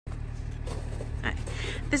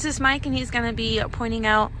This is Mike, and he's going to be pointing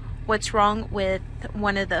out what's wrong with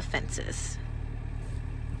one of the fences.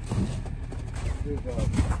 There's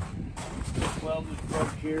a weld is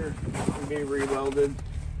broke here, can be re-welded.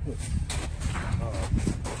 There's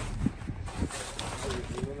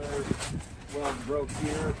another weld broke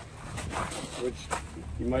here, which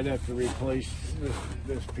you might have to replace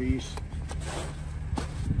this piece.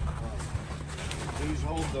 These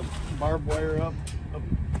hold the barbed wire up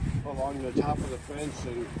along the top of the fence,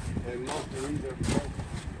 and most of these are broke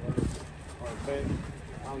or bent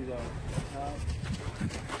on the top.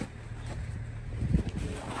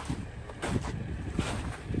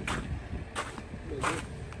 This is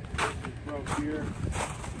broke here,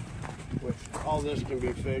 which all this can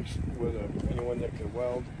be fixed with anyone that can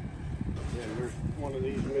weld. And there's one of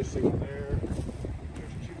these missing there.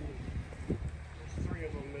 There's three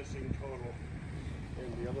of them missing total,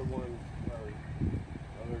 and the other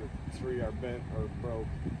three are bent or broke.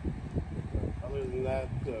 Other than that,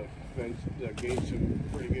 the fence, the gate's in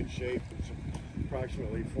pretty good shape. It's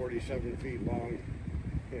approximately 47 feet long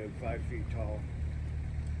and 5 feet tall.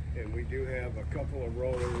 And we do have a couple of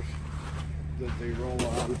rollers that they roll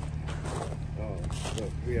on. But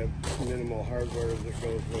we have minimal hardware that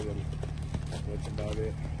goes with them. That's about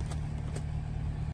it.